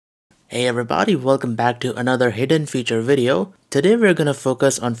Hey everybody, welcome back to another hidden feature video. Today we're gonna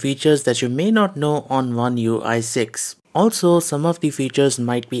focus on features that you may not know on One UI 6. Also, some of the features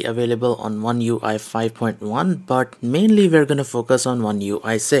might be available on One UI 5.1, but mainly we're gonna focus on One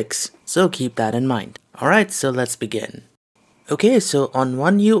UI 6. So keep that in mind. Alright, so let's begin. Okay, so on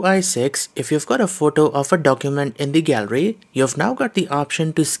One UI 6, if you've got a photo of a document in the gallery, you've now got the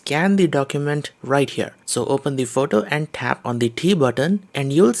option to scan the document right here. So open the photo and tap on the T button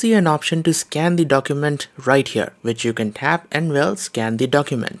and you'll see an option to scan the document right here, which you can tap and well scan the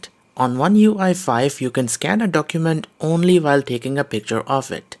document. On One UI 5, you can scan a document only while taking a picture of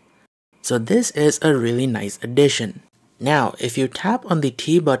it. So this is a really nice addition. Now, if you tap on the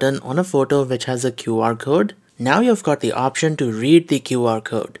T button on a photo which has a QR code, now you've got the option to read the QR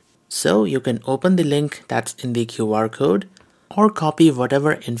code. So you can open the link that's in the QR code or copy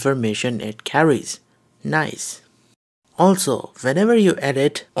whatever information it carries. Nice. Also, whenever you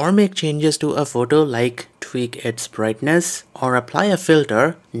edit or make changes to a photo like tweak its brightness or apply a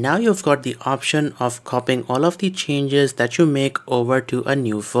filter, now you've got the option of copying all of the changes that you make over to a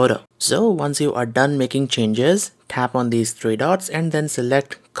new photo. So once you are done making changes, tap on these three dots and then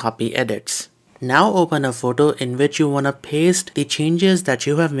select copy edits. Now open a photo in which you want to paste the changes that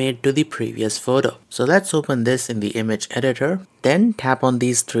you have made to the previous photo. So let's open this in the image editor. Then tap on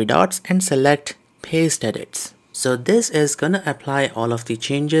these three dots and select paste edits. So this is gonna apply all of the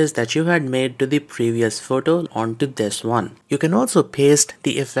changes that you had made to the previous photo onto this one. You can also paste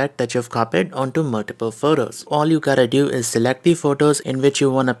the effect that you've copied onto multiple photos. All you gotta do is select the photos in which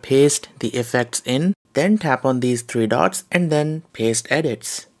you wanna paste the effects in, then tap on these three dots and then paste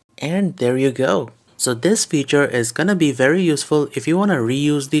edits. And there you go. So this feature is gonna be very useful if you wanna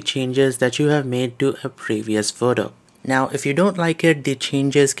reuse the changes that you have made to a previous photo. Now, if you don't like it, the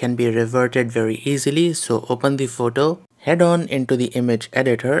changes can be reverted very easily. So open the photo, head on into the image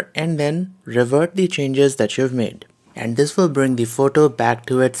editor and then revert the changes that you've made. And this will bring the photo back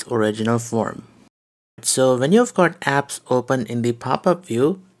to its original form. So when you've got apps open in the pop-up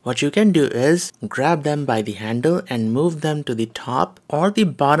view, what you can do is grab them by the handle and move them to the top or the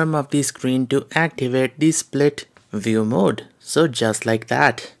bottom of the screen to activate the split view mode. So just like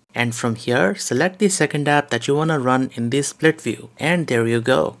that. And from here, select the second app that you want to run in the split view. And there you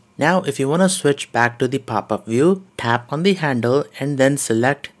go. Now if you want to switch back to the pop-up view, tap on the handle and then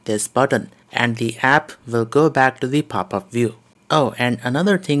select this button. And the app will go back to the pop-up view. Oh, and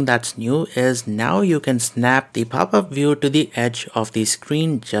another thing that's new is now you can snap the pop-up view to the edge of the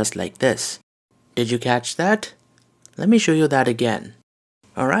screen just like this. Did you catch that? Let me show you that again.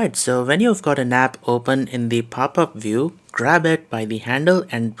 Alright, so when you've got an app open in the pop-up view, grab it by the handle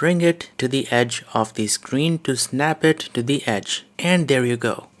and bring it to the edge of the screen to snap it to the edge. And there you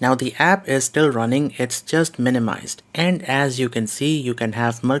go. Now the app is still running, it's just minimized. And as you can see, you can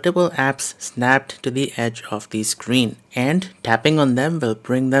have multiple apps snapped to the edge of the screen. And tapping on them will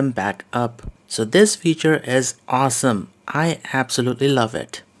bring them back up. So this feature is awesome. I absolutely love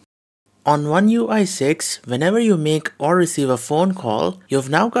it. On One UI 6, whenever you make or receive a phone call, you've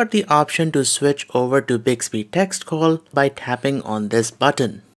now got the option to switch over to Bixby text call by tapping on this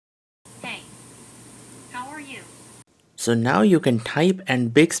button. Hey, how are you? So now you can type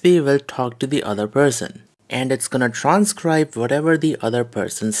and Bixby will talk to the other person. And it's gonna transcribe whatever the other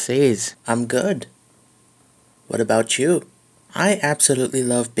person says. I'm good. What about you? I absolutely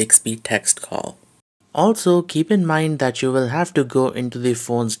love Bixby text call. Also, keep in mind that you will have to go into the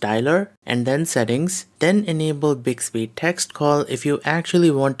phone's dialer and then settings, then enable Bixby text call if you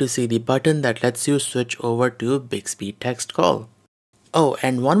actually want to see the button that lets you switch over to Bixby text call. Oh,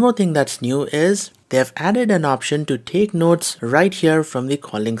 and one more thing that's new is they've added an option to take notes right here from the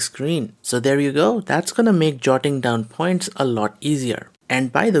calling screen. So there you go, that's gonna make jotting down points a lot easier.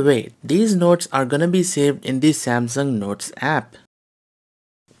 And by the way, these notes are gonna be saved in the Samsung Notes app.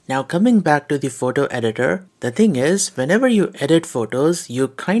 Now coming back to the photo editor, the thing is, whenever you edit photos, you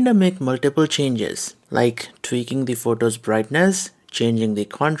kinda make multiple changes, like tweaking the photo's brightness, changing the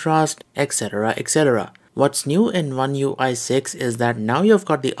contrast, etc, etc. What's new in One UI 6 is that now you've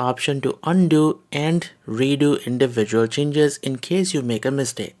got the option to undo and redo individual changes in case you make a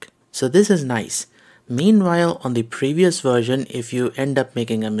mistake. So this is nice. Meanwhile, on the previous version, if you end up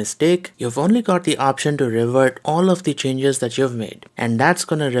making a mistake, you've only got the option to revert all of the changes that you've made. And that's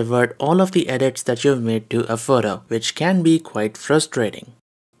gonna revert all of the edits that you've made to a photo, which can be quite frustrating.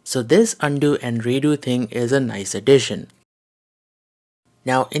 So this undo and redo thing is a nice addition.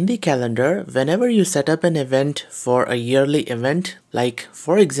 Now in the calendar, whenever you set up an event for a yearly event, like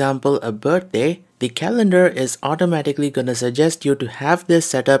for example a birthday, the calendar is automatically gonna suggest you to have this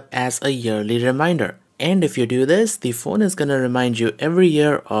set up as a yearly reminder. And if you do this, the phone is gonna remind you every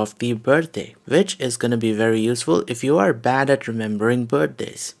year of the birthday, which is gonna be very useful if you are bad at remembering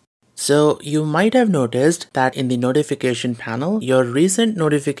birthdays. So you might have noticed that in the notification panel, your recent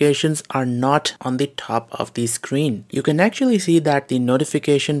notifications are not on the top of the screen. You can actually see that the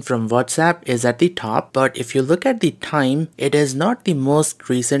notification from WhatsApp is at the top, but if you look at the time, it is not the most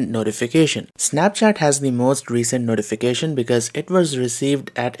recent notification. Snapchat has the most recent notification because it was received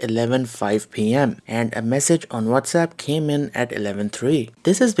at 11:05 p.m. and a message on WhatsApp came in at 11:03.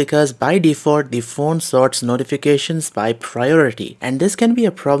 This is because by default, the phone sorts notifications by priority, and this can be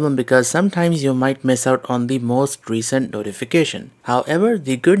a problem because sometimes you might miss out on the most recent notification. However,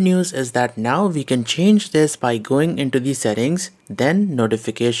 the good news is that now we can change this by going into the settings, then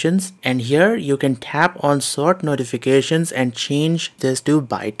notifications, and here you can tap on sort notifications and change this to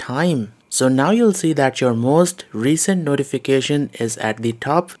by time. So now you'll see that your most recent notification is at the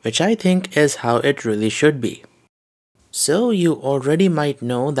top, which I think is how it really should be. So you already might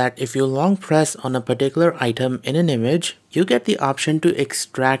know that if you long press on a particular item in an image, you get the option to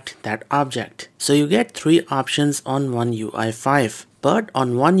extract that object. So you get 3 options on One UI 5. But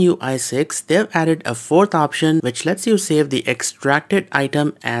on One UI 6, they've added a 4th option which lets you save the extracted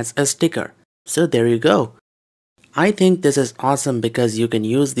item as a sticker. So there you go. I think this is awesome because you can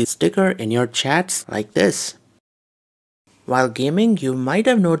use the sticker in your chats like this. While gaming, you might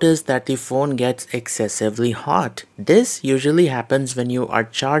have noticed that the phone gets excessively hot. This usually happens when you are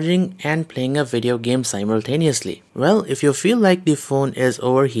charging and playing a video game simultaneously. Well, if you feel like the phone is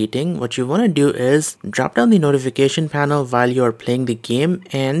overheating, what you want to do is drop down the notification panel while you are playing the game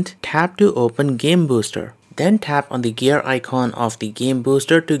and tap to open Game Booster. Then tap on the gear icon of the Game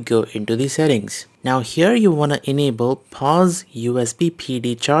Booster to go into the settings. Now here you want to enable Pause USB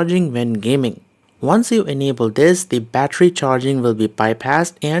PD charging when gaming. Once you enable this, the battery charging will be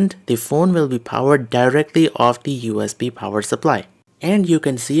bypassed and the phone will be powered directly off the USB power supply. And you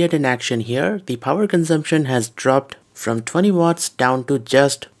can see it in action here. The power consumption has dropped from 20 watts down to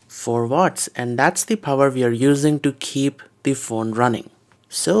just 4 watts, and that's the power we are using to keep the phone running.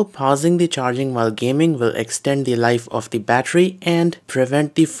 So pausing the charging while gaming will extend the life of the battery and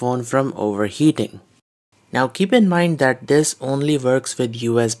prevent the phone from overheating. Now keep in mind that this only works with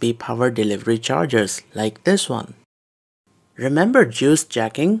USB power delivery chargers like this one. Remember juice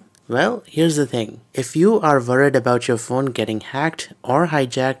jacking? Well, here's the thing. If you are worried about your phone getting hacked or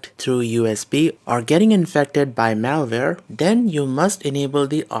hijacked through USB or getting infected by malware, then you must enable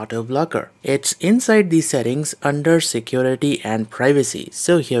the auto blocker. It's inside the settings under security and privacy.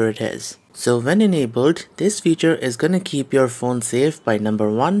 So here it is. So when enabled, this feature is gonna keep your phone safe by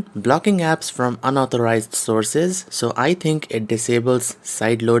number 1, blocking apps from unauthorized sources, so I think it disables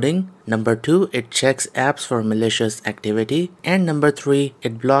side loading. Number 2, it checks apps for malicious activity. And number 3,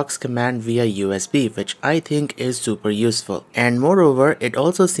 it blocks command via USB, which I think is super useful. And moreover, it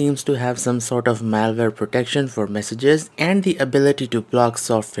also seems to have some sort of malware protection for messages and the ability to block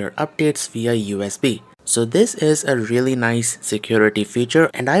software updates via USB. So this is a really nice security feature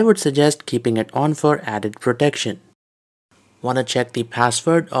and I would suggest keeping it on for added protection. Want to check the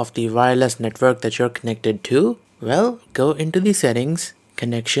password of the wireless network that you're connected to? Well, go into the settings,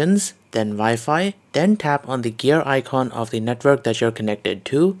 connections, then Wi-Fi, then tap on the gear icon of the network that you're connected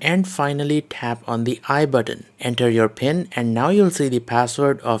to, and finally tap on the I button. Enter your PIN and now you'll see the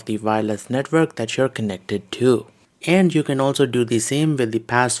password of the wireless network that you're connected to. And you can also do the same with the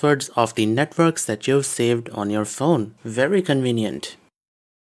passwords of the networks that you've saved on your phone. Very convenient.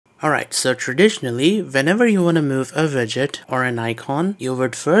 Alright, so traditionally, whenever you want to move a widget or an icon, you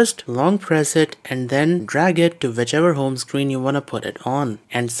would first long press it and then drag it to whichever home screen you want to put it on.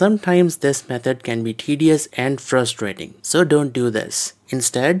 And sometimes this method can be tedious and frustrating, so don't do this.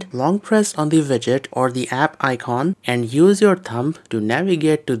 Instead, long press on the widget or the app icon and use your thumb to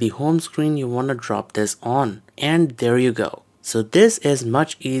navigate to the home screen you want to drop this on. And there you go. So this is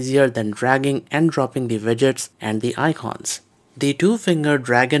much easier than dragging and dropping the widgets and the icons. The 2-finger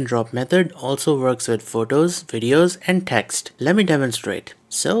drag and drop method also works with photos, videos, and text. Let me demonstrate.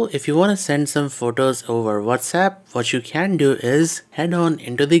 So if you want to send some photos over WhatsApp, what you can do is head on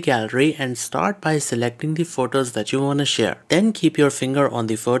into the gallery and start by selecting the photos that you want to share. Then keep your finger on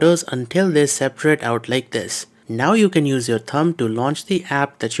the photos until they separate out like this. Now you can use your thumb to launch the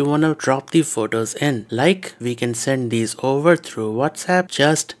app that you want to drop the photos in. Like we can send these over through WhatsApp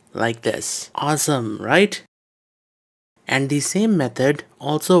just like this. Awesome, right? And the same method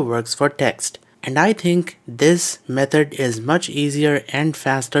also works for text. And I think this method is much easier and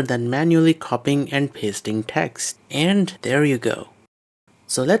faster than manually copying and pasting text. And there you go.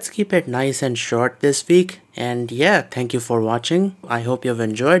 So let's keep it nice and short this week. And yeah, thank you for watching. I hope you've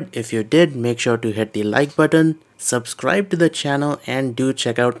enjoyed. If you did, make sure to hit the like button, subscribe to the channel, and do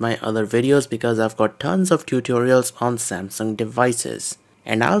check out my other videos because I've got tons of tutorials on Samsung devices.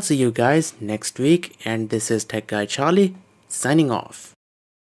 And I'll see you guys next week, and this is Tech Guy Charlie signing off.